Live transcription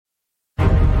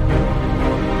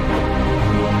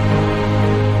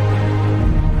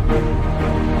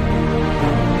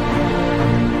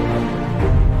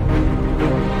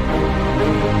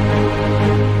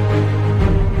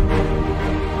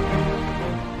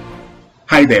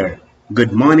Hi there.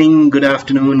 Good morning, good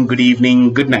afternoon, good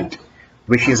evening, good night.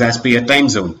 Wishes as per your time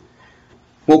zone.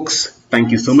 Folks,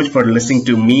 thank you so much for listening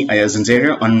to me, Ayaz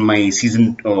Zanzera, on my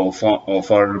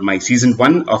for my season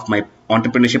one of my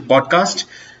entrepreneurship podcast.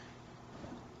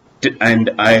 And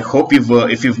I hope if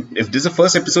this is the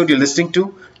first episode you're listening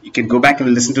to, you can go back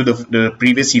and listen to the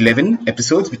previous 11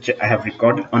 episodes which I have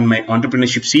recorded on my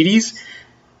entrepreneurship series.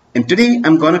 And today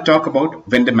I'm going to talk about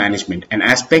vendor management, an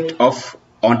aspect of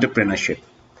entrepreneurship.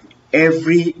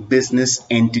 Every business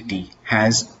entity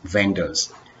has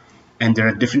vendors, and there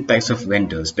are different types of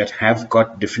vendors that have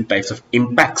got different types of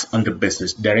impacts on the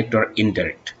business, direct or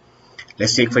indirect.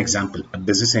 Let's take, for example, a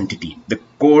business entity. The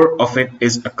core of it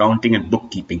is accounting and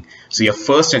bookkeeping. So your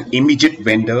first and immediate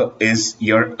vendor is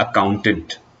your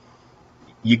accountant.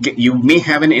 You may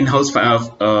have an in-house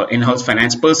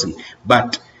finance person,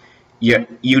 but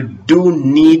you do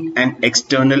need an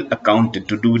external accountant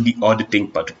to do the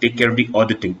auditing part, to take care of the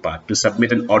auditing part, to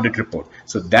submit an audit report.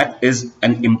 So that is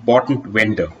an important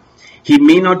vendor. He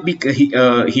may not be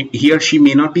he or she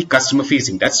may not be customer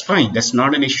facing. That's fine. That's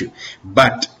not an issue.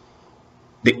 But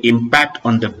the impact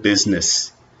on the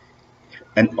business,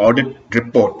 an audit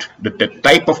report, the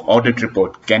type of audit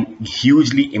report can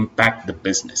hugely impact the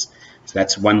business. So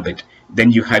that's one bit.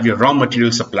 Then you have your raw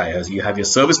material suppliers, you have your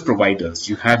service providers,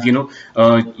 you have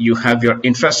you have your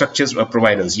infrastructure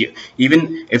providers.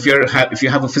 Even if you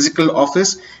have a physical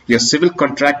office, your civil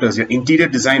contractors, your interior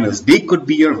designers, they could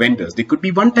be your vendors. They could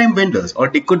be one-time vendors, or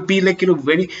they could be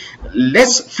very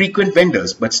less frequent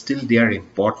vendors, but still they are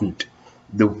important.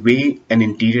 The way an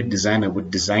interior designer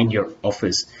would design your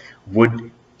office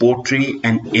would portray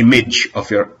an image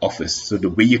of your office. So the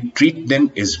way you treat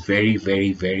them is very,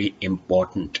 very, very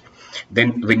important.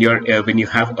 Then when you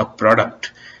have a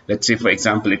product, let's say for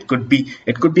example, it could be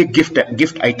a gift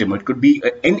item, or it could be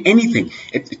anything.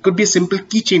 It could be a simple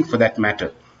keychain for that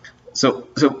matter. So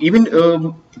even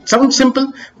it sounds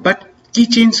simple, but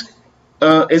keychains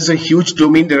is a huge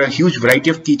domain. There are a huge variety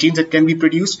of keychains that can be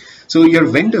produced. So your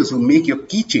vendors who make your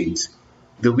keychains,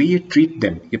 the way you treat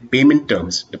them, your payment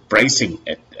terms, the pricing,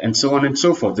 and so on and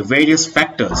so forth, the various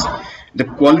factors, the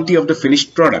quality of the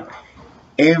finished product,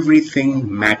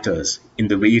 everything matters in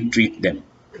the way you treat them.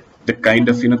 The kind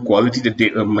of quality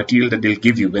that material that they'll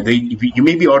give you, whether you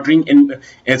may be ordering in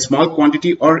a small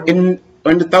quantity or in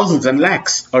the thousands and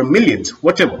lakhs or millions,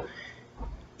 whatever.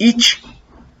 Each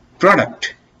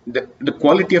product, the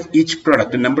quality of each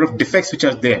product, the number of defects which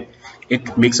are there,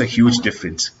 it makes a huge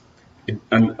difference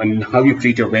on how you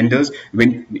treat your vendors.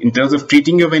 When in terms of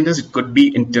treating your vendors, it could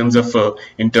be in terms of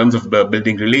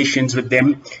building relations with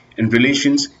them, and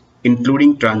relations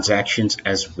including transactions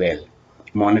as well,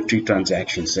 monetary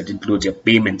transactions. That includes your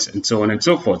payments and so on and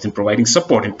so forth, and providing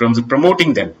support in terms of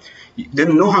promoting them.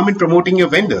 There's no harm in promoting your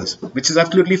vendors, which is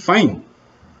absolutely fine.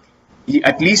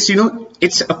 At least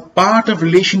it's a part of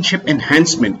relationship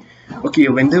enhancement. Okay,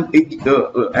 a vendor,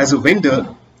 as a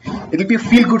vendor, it'll be a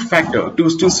feel-good factor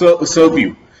to serve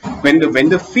you. When the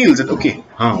vendor feels that okay,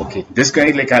 this guy,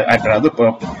 I'd rather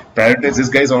prioritize this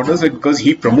guy's orders because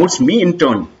he promotes me in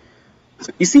turn.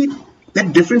 So you see,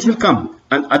 that difference will come.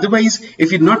 And otherwise,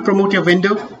 if you not promote your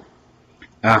vendor,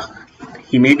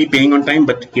 he may be paying on time,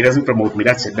 but he doesn't promote me.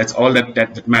 That's it. That's all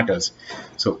that matters.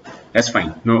 So that's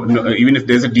fine. No, even if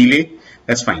there's a delay,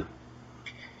 that's fine.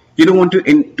 You don't want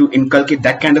to inculcate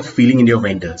that kind of feeling in your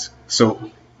vendors.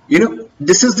 So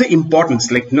this is the importance.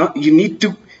 You need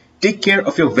to take care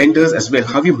of your vendors as well.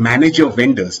 How you manage your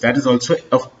vendors, that is also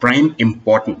of prime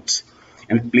importance,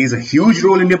 and it plays a huge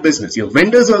role in your business. Your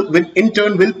vendors in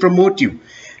turn will promote you.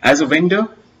 As a vendor,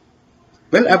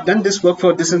 well, I've done this work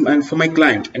for this and for my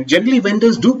client, and generally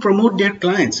vendors do promote their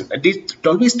clients. They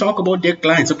always talk about their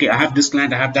clients. Okay, I have this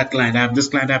client, I have that client, I have this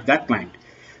client, I have that client.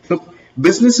 So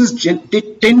businesses, they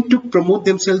tend to promote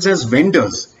themselves as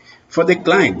vendors for their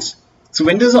clients. So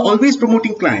vendors are always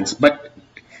promoting clients, but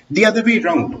the other way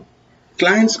around,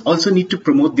 clients also need to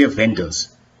promote their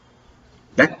vendors.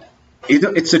 That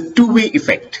it's a two-way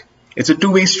effect. It's a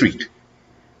two-way street.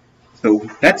 So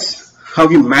that's how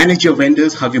you manage your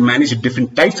vendors, how you manage the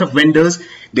different types of vendors.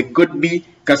 They could be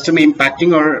customer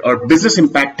impacting or business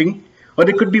impacting, or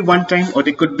they could be one-time, or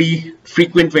they could be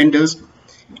frequent vendors.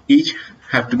 Each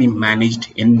have to be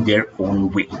managed in their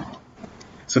own way.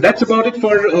 So that's about it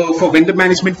for vendor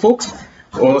management, folks.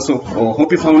 So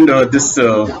hope you found this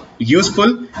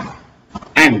useful.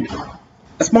 And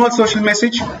a small social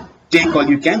message: take all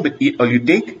you can, but eat all you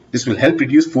take. This will help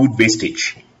reduce food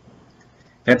wastage.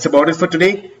 That's about it for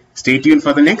today. Stay tuned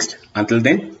for the next. Until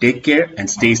then, take care and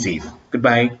stay safe.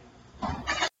 Goodbye.